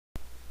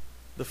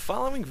The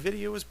following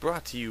video is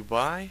brought to you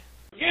by...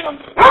 Get 'em!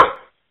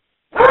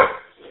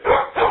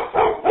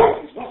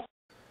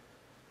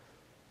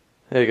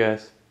 Hey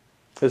guys,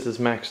 this is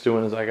Max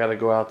doing as I gotta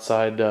go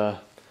outside,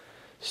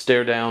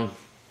 stare down.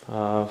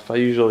 If I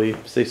usually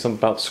say something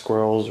about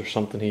squirrels or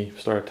something, he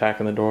start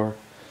attacking the door.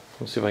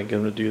 Let's see if I can get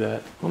him to do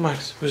that. Oh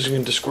Max, who's gonna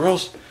get the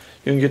squirrels?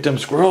 You gonna get them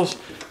squirrels?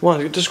 Come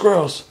on, get the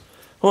squirrels.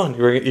 Come on,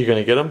 you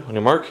gonna get them on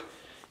your mark?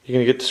 You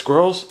gonna get the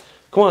squirrels?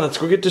 Come on, let's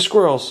go get the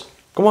squirrels.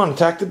 Come on,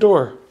 attack the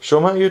door. Show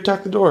them how you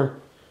attack the door.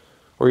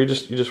 Or you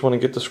just want to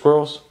get the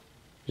squirrels?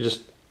 You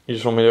just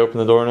want me to open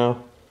the door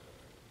now?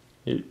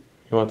 You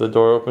want the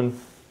door open?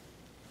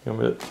 You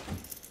want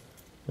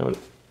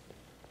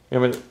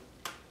me to?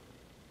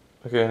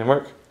 Okay, on your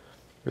mark.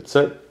 Get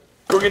set.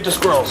 Go get the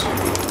squirrels.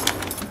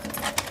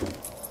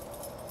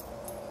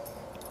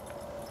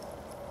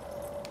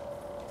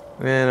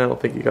 And I don't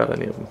think he got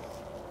any of them.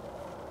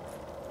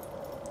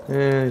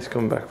 And he's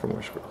coming back for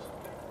more squirrels.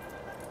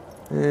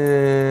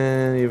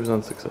 And he was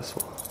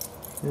unsuccessful.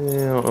 And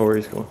I don't know where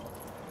he's going.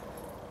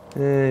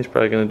 And he's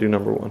probably going to do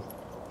number one.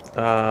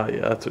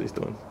 Yeah, that's what he's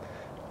doing.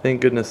 Thank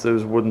goodness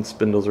those wooden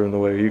spindles are in the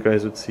way. You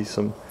guys would see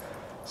some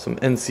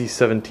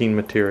NC-17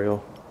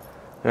 material.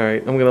 Alright,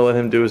 I'm going to let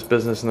him do his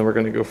business and then we're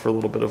going to go for a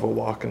little bit of a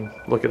walk and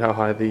look at how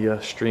high the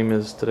stream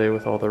is today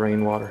with all the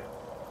rainwater.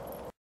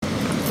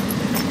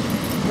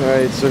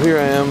 Alright, so here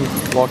I am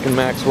walking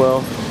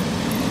Maxwell.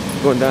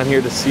 Going down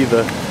here to see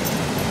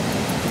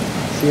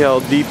how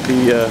deep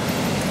the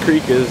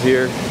creek is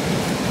here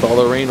with all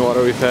the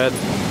rainwater we've had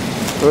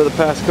over the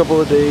past couple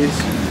of days.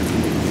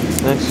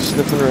 Max is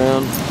sniffing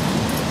around.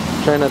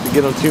 Trying not to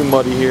get them too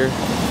muddy here,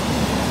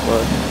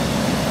 but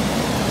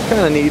it's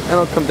kind of neat. I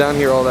don't come down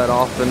here all that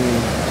often.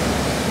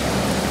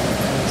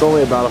 It's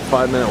only about a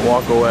 5-minute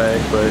walk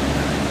away, but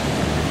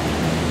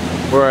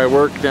where I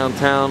work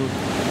downtown,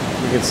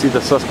 you can see the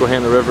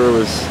Susquehanna River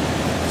was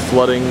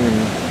flooding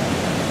and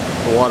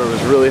the water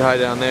was really high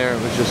down there.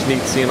 It was just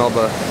neat seeing all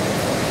the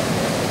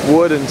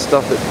wood and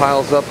stuff that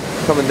piles up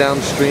coming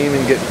downstream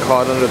and getting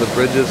caught under the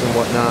bridges and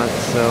whatnot.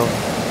 So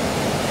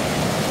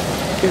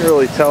can't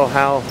really tell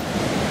how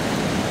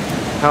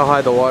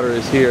high the water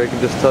is here. I can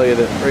just tell you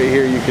that right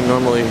here you can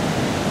normally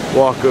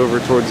walk over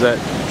towards that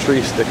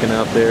tree sticking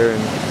out there,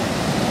 and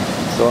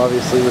so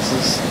obviously this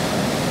is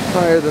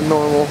higher than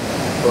normal,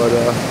 but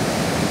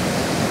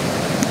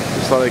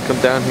just thought I'd come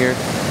down here,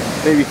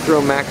 maybe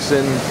throw Max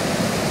in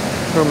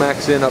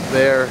up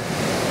there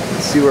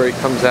and see where he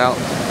comes out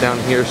down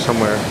here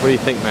somewhere. What do you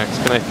think, Max?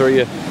 Can I throw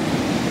you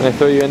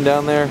in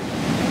down there?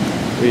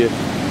 Will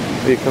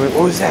you come in?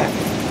 What was that?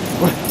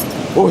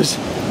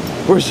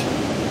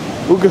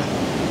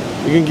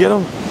 You can get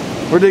them?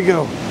 Where'd they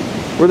go?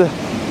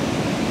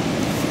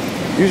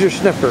 Use your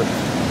sniffer.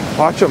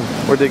 Watch them.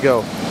 Where'd they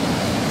go?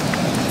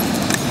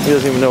 He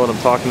doesn't even know what I'm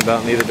talking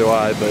about, neither do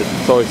I, but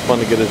it's always fun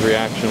to get his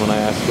reaction when I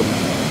ask him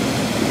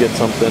to get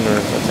something or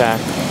attack.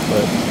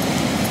 But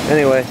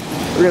anyway,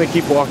 we're gonna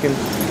keep walking.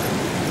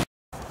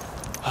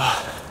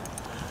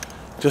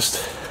 Just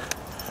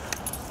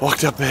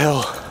walked up a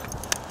hill.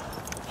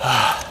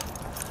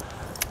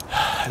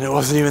 And it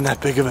wasn't even that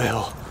big of a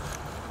hill.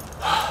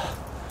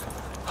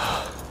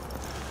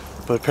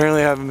 But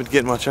apparently I haven't been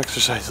getting much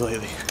exercise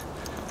lately.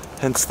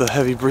 Hence the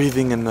heavy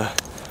breathing and the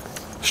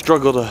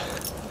struggle to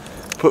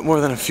put more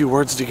than a few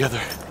words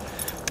together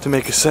to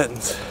make a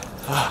sentence.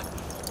 I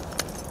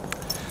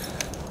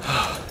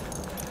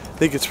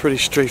think it's pretty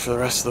straight for the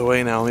rest of the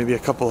way now. Maybe a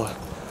couple of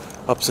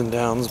ups and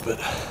downs, but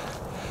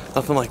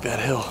nothing like that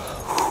hill.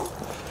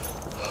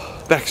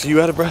 Max, are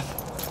you out of breath?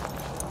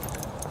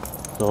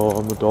 No,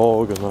 I'm a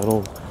dog and I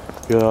don't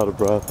get out of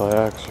breath.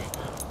 I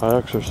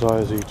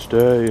exercise each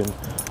day and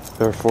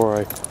therefore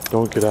I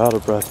don't get out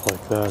of breath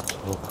like that,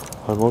 so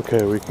I'm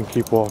okay. We can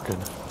keep walking.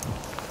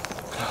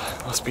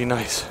 Must be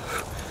nice.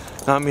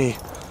 Not me.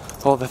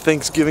 All the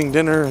Thanksgiving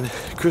dinner and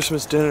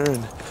Christmas dinner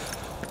and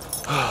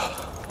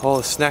all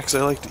the snacks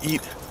I like to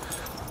eat,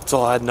 it's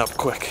all adding up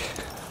quick.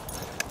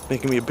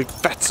 Making me a big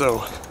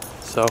fatso.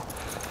 So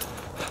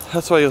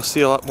that's why you'll see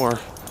a lot more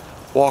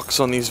walks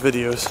on these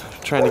videos.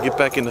 Trying to get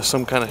back into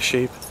some kind of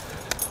shape.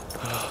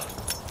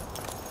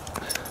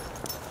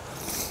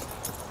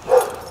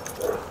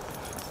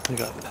 I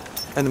got an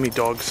enemy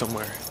dog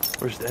somewhere.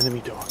 Where's the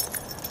enemy dog?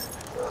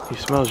 He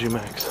smells you,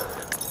 Max.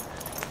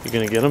 You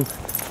gonna get him?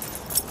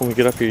 When we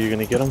get up here, you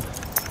gonna get him?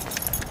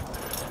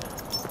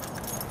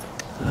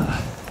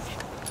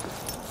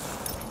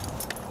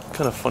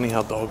 Kind of funny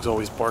how dogs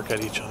always bark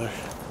at each other.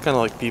 Kind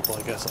of like people,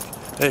 I guess.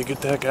 Like, hey, get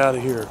the heck out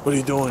of here. What are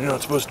you doing? You're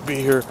not supposed to be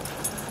here.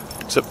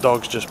 Except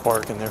dogs just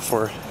bark, and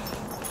therefore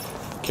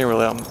can't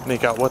really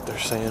make out what they're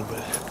saying, but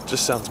it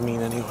just sounds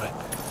mean anyway.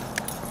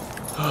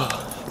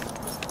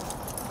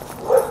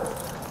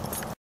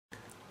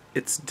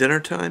 It's dinner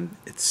time.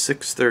 It's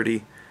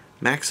 6:30.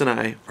 Max and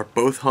I are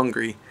both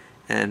hungry,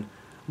 and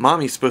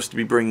Mommy's supposed to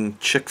be bringing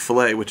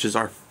Chick-fil-A, which is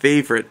our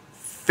favorite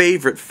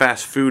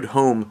fast food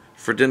home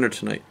for dinner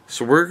tonight.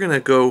 So we're gonna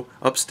go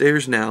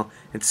upstairs now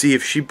and see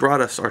if she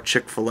brought us our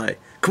Chick-fil-A.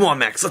 Come on,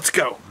 Max, let's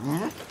go.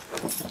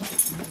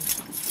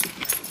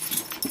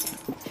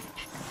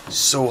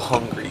 So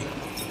hungry.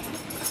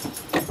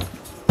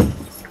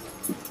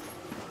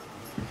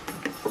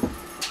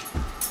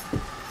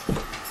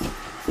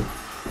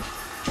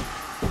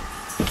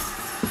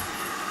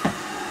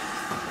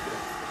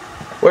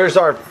 Where's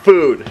our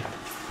food?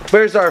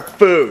 Where's our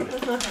food?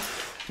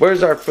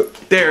 Where's our food?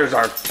 There's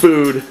our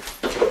food.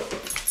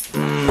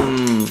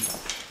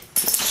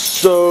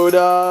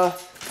 Soda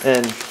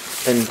and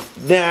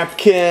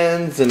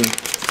napkins and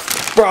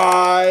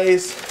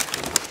fries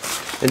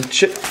and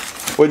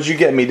what did you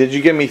get me? Did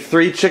you give me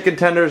 3 chicken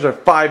tenders or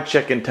 5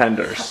 chicken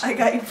tenders? I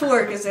got you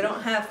 4 because they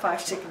don't have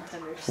 5 chicken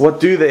tenders. What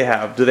do they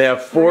have? Do they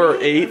have 4 or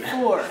 8?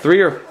 4.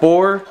 3 or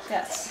 4?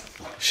 Yes.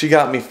 She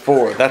got me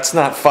 4. That's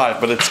not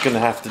 5, but it's gonna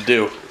have to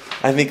do.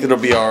 I think it'll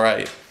be all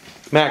right.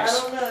 Max.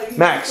 I don't know. You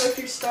Max. look like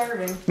you're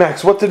starving.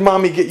 Max, what did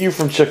Mommy get you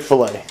from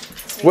Chick-fil-A?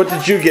 What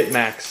did you get,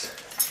 Max?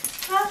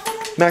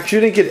 Max, you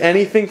didn't get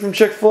anything from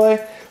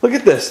Chick-fil-A? Look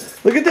at this.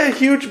 Look at that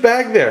huge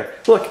bag there.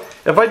 Look,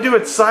 if I do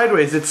it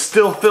sideways, it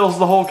still fills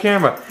the whole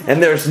camera.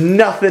 And there's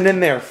nothing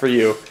in there for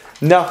you.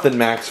 Nothing,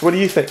 Max. What do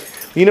you think?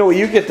 You know what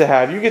you get to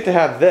have? You get to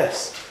have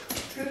this.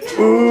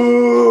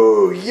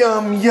 Ooh,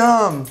 yum,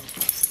 yum.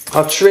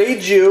 I'll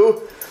trade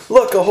you.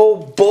 Look, a whole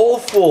bowl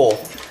full.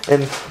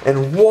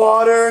 And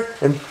water,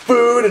 and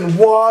food, and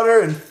water,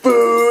 and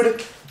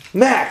food.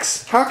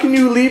 Max, how can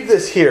you leave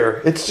this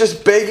here? It's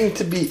just begging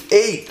to be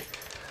ate.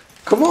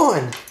 Come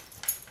on.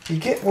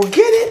 Well,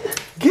 get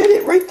it. Get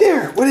it right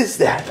there. What is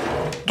that?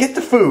 Get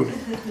the food.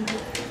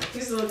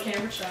 Use a little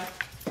camera shot.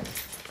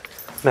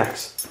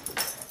 Max.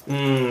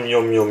 Yum,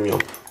 yum,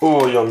 yum.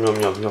 Oh, yum, yum,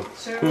 yum, yum.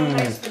 Spit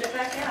it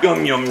back out.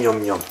 Yum, yum,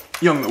 yum, yum.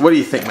 Yum. What do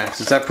you think, Max?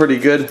 Is that pretty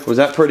good? Was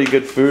that pretty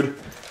good food?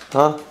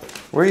 Huh?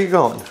 Where are you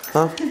going?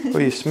 Huh? What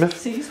are you, Smith?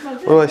 So you smell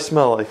good. What do I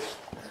smell like?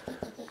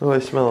 What do I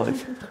smell like?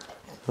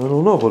 I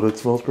don't know, but it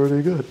smells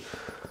pretty good.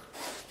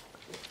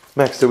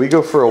 Max, did we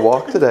go for a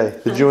walk today?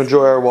 Did you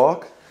enjoy our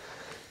walk?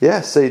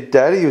 Yeah, say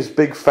Daddy was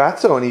big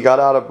fatso and he got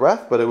out of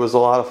breath, but it was a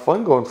lot of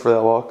fun going for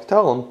that walk.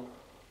 Tell him.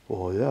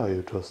 Well, yeah,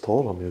 you just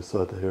told him. You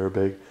said you're a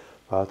big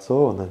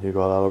fatso, and then you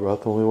got out of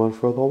breath when we went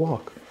for the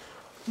walk.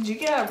 Did you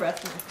get out of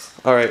breath, Max?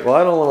 All right. Well,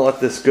 I don't want to let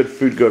this good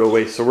food go to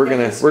waste, so we're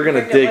gonna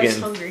dig in.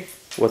 Hungry.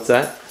 What's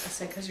that? I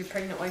said because your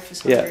pregnant wife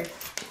is hungry.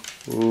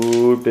 Yeah.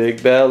 Ooh,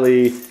 big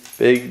belly,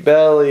 big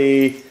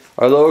belly.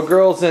 Our little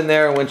girl's in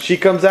there, and when she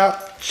comes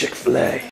out, Chick-fil-A.